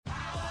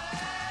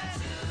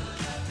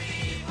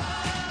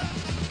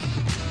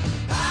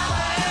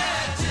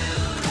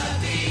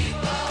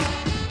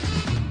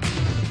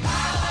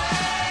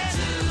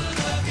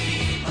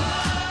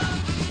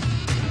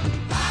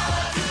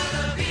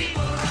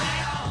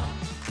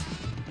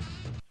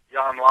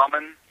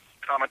Jaan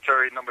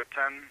commentary number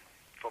 10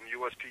 from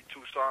USP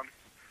Tucson.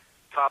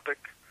 Topic,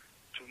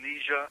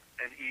 Tunisia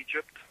and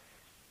Egypt.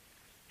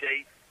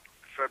 Date,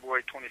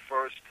 February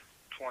 21st,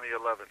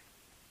 2011.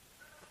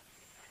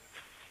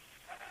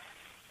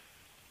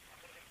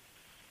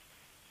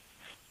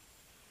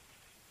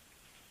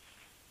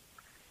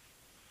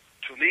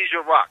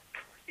 Tunisia rocked,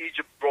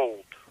 Egypt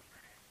rolled.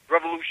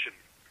 Revolution,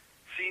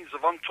 scenes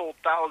of untold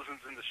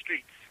thousands in the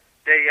streets,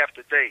 day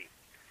after day.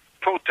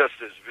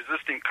 Protesters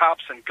resisting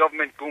cops and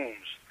government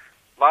goons.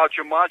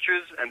 Larger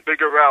marches and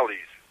bigger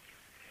rallies.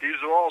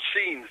 These are all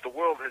scenes the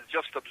world has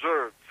just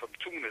observed from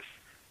Tunis,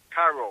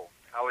 Cairo,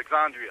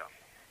 Alexandria.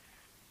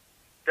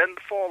 Then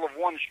the fall of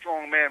one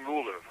strongman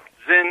ruler,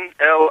 Zine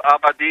El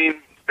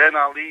Abidine Ben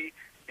Ali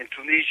in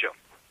Tunisia.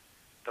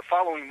 The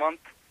following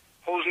month,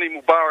 Hosni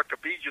Mubarak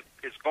of Egypt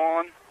is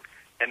gone,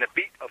 and the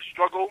beat of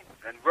struggle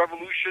and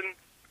revolution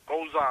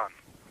goes on.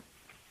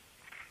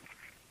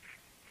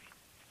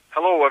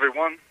 Hello,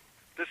 everyone.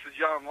 This is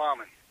Jaan,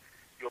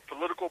 your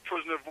political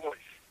prisoner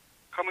voice,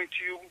 coming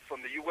to you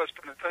from the U.S.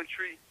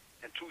 Penitentiary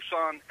in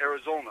Tucson,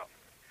 Arizona,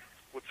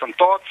 with some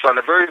thoughts on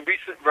the very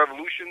recent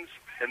revolutions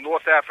in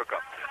North Africa.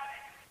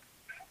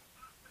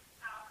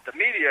 The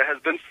media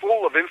has been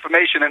full of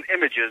information and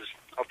images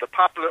of the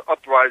popular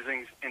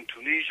uprisings in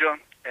Tunisia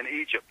and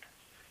Egypt.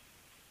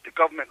 The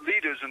government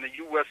leaders in the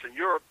U.S. and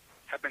Europe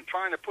have been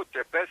trying to put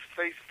their best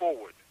face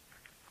forward,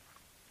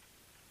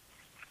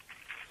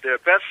 their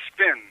best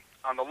spin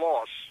on the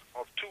loss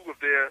of two of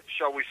their,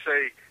 shall we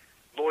say,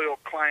 loyal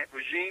client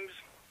regimes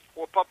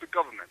or puppet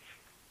governments,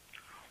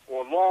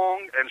 or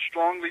long and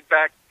strongly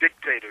backed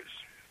dictators.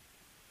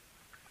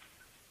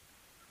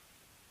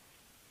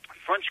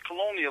 French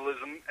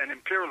colonialism and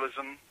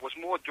imperialism was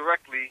more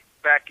directly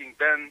backing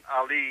Ben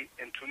Ali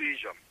in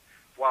Tunisia,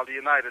 while the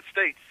United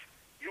States,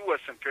 U.S.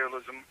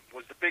 imperialism,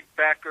 was the big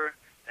backer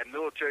and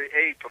military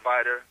aid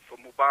provider for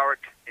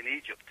Mubarak in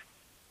Egypt.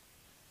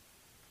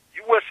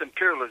 U.S.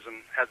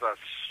 imperialism has a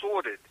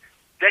sordid,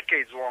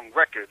 decades-long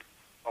record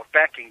of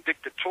backing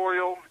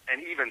dictatorial and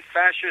even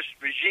fascist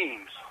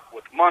regimes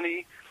with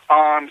money,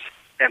 arms,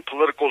 and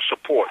political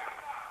support.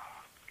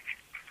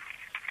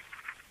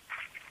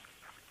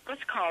 This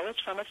call is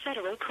from a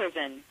federal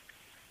prison.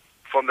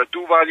 From the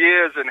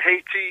Duvaliers in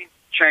Haiti,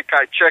 Chiang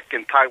Kai-shek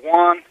in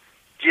Taiwan,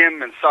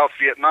 Diem in South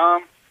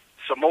Vietnam,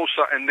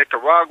 Somoza in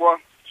Nicaragua,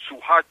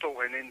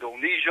 Suharto in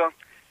Indonesia,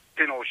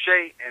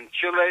 Pinochet in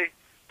Chile,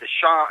 the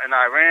Shah in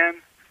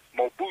Iran,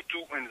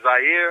 Mobutu in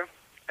Zaire,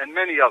 and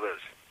many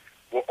others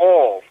were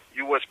all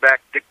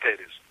U.S.-backed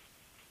dictators.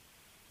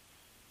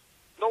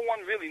 No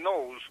one really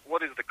knows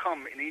what is to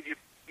come in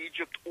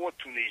Egypt or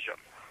Tunisia.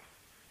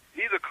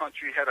 Neither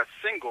country had a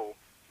single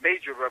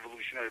major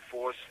revolutionary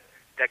force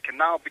that can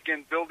now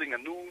begin building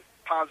a new,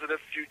 positive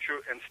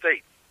future and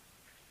state.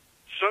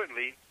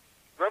 Certainly,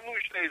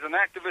 revolutionaries and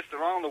activists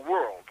around the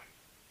world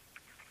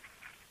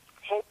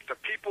hope the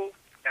people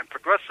and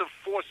progressive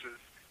forces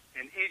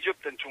in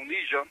Egypt and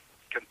Tunisia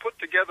can put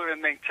together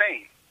and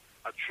maintain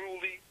a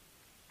truly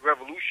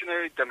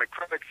revolutionary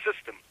democratic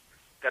system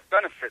that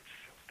benefits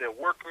their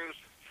workers,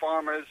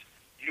 farmers,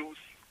 youth,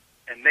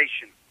 and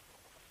nation.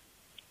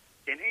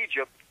 In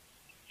Egypt,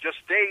 just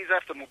days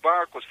after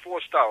Mubarak was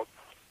forced out,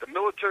 the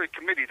military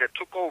committee that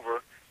took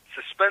over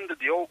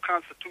suspended the old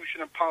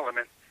constitution and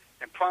parliament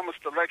and promised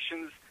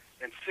elections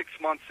in 6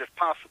 months if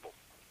possible.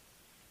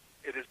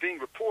 It is being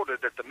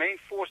reported that the main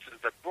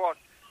forces that brought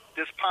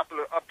this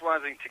popular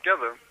uprising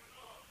together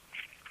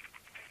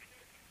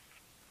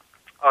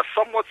are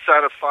somewhat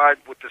satisfied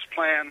with this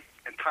plan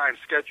and time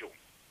schedule.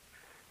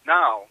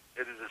 Now,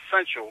 it is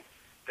essential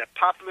that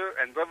popular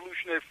and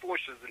revolutionary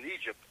forces in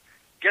Egypt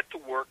get to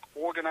work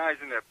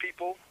organizing their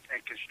people and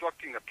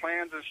constructing the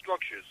plans and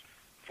structures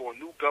for a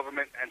new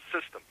government and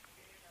system.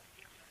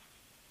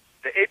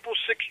 The April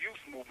 6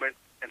 youth movement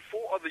and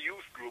 4 other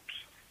youth groups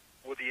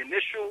were the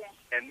initial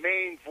and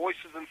main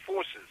voices and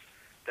forces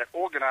that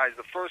organized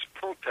the first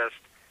protest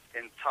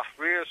in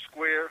Tahrir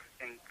Square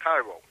in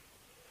Cairo.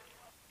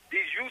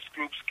 These youth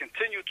groups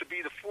continue to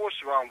be the force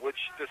around which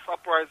this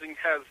uprising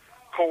has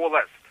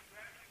coalesced.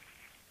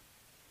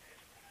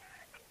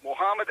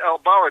 Mohammed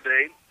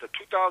al-Baradei, the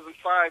 2005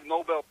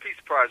 Nobel Peace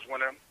Prize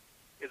winner,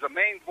 is a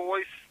main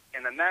voice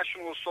in the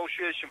National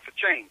Association for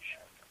Change.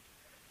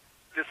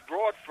 This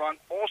broad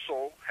front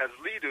also has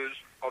leaders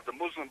of the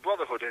Muslim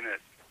Brotherhood in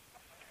it.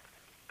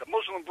 The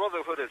Muslim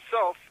Brotherhood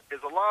itself is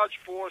a large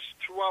force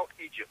throughout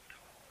Egypt.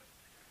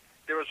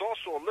 There is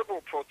also a liberal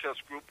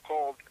protest group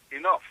called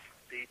Enough,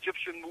 the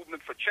Egyptian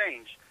Movement for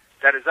Change,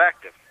 that is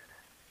active.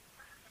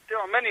 There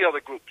are many other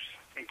groups,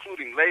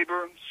 including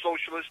labor,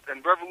 socialist,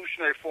 and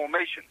revolutionary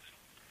formations.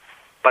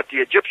 But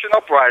the Egyptian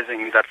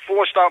uprising that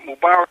forced out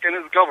Mubarak and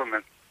his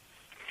government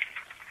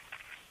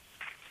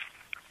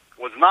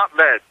was not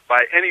led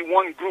by any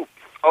one group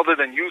other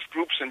than youth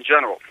groups in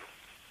general.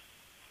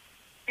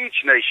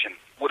 Each nation,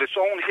 with its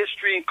own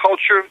history and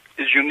culture,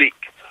 is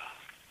unique.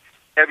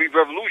 Every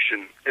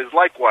revolution is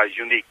likewise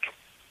unique,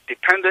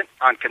 dependent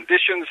on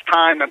conditions,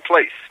 time, and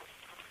place.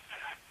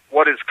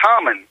 What is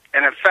common,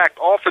 and in fact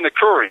often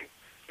occurring,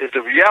 is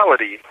the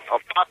reality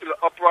of popular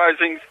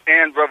uprisings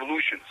and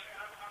revolutions.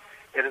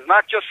 It is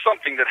not just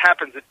something that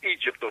happens in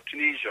Egypt or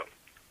Tunisia,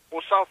 or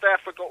South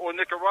Africa or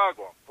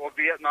Nicaragua, or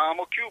Vietnam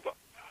or Cuba.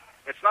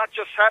 It's not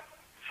just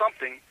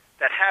something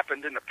that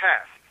happened in the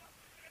past.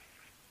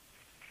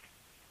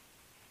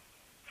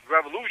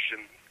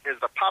 Revolution is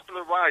the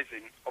popular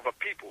rising of a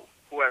people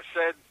who have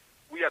said,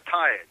 we are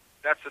tired,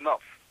 that's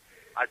enough.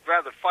 I'd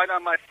rather fight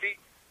on my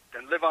feet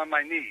than live on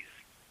my knees.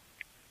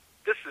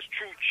 This is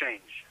true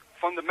change,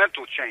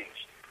 fundamental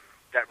change,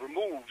 that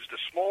removes the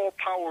small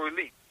power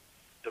elite,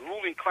 the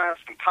ruling class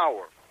from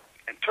power,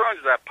 and turns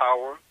that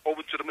power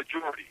over to the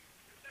majority,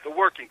 the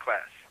working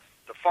class,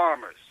 the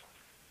farmers,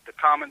 the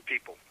common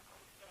people.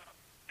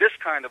 This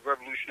kind of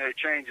revolutionary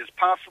change is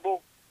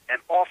possible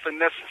and often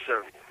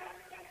necessary.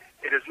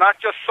 It is not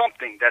just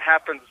something that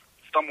happens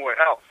somewhere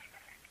else.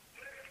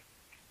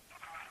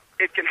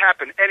 It can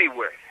happen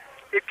anywhere.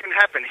 It can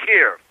happen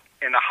here,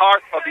 in the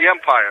heart of the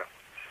empire,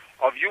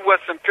 of U.S.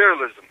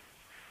 imperialism,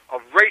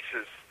 of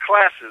races,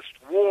 classes,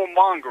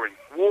 warmongering,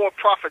 war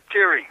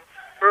profiteering,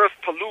 earth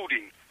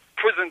polluting,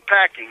 prison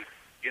packing,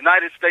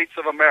 United States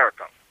of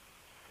America.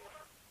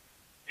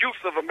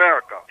 Youth of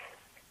America,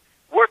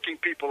 working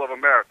people of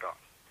America,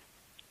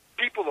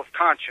 people of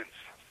conscience,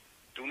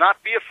 do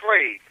not be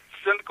afraid,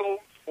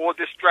 cynical, or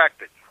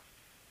distracted.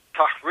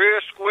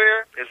 Tahrir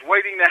Square is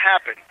waiting to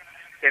happen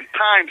in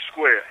Times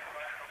Square,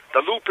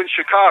 the Loop in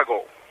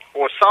Chicago,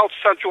 or South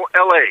Central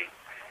LA,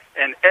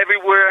 and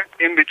everywhere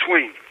in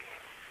between.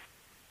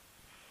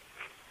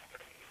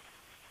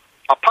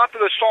 A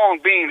popular song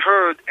being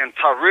heard in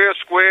Tahrir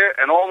Square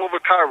and all over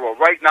Cairo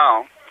right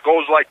now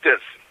goes like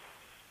this.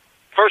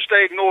 First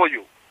they ignore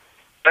you,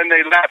 then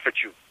they laugh at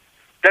you,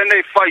 then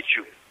they fight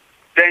you,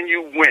 then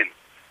you win.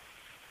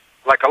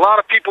 Like a lot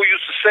of people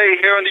used to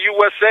say here in the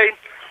USA,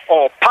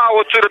 all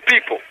power to the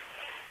people.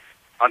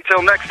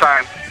 Until next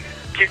time,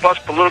 keep us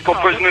political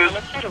prisoners.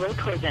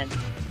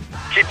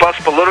 Keep us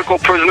political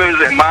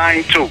prisoners in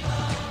mind too.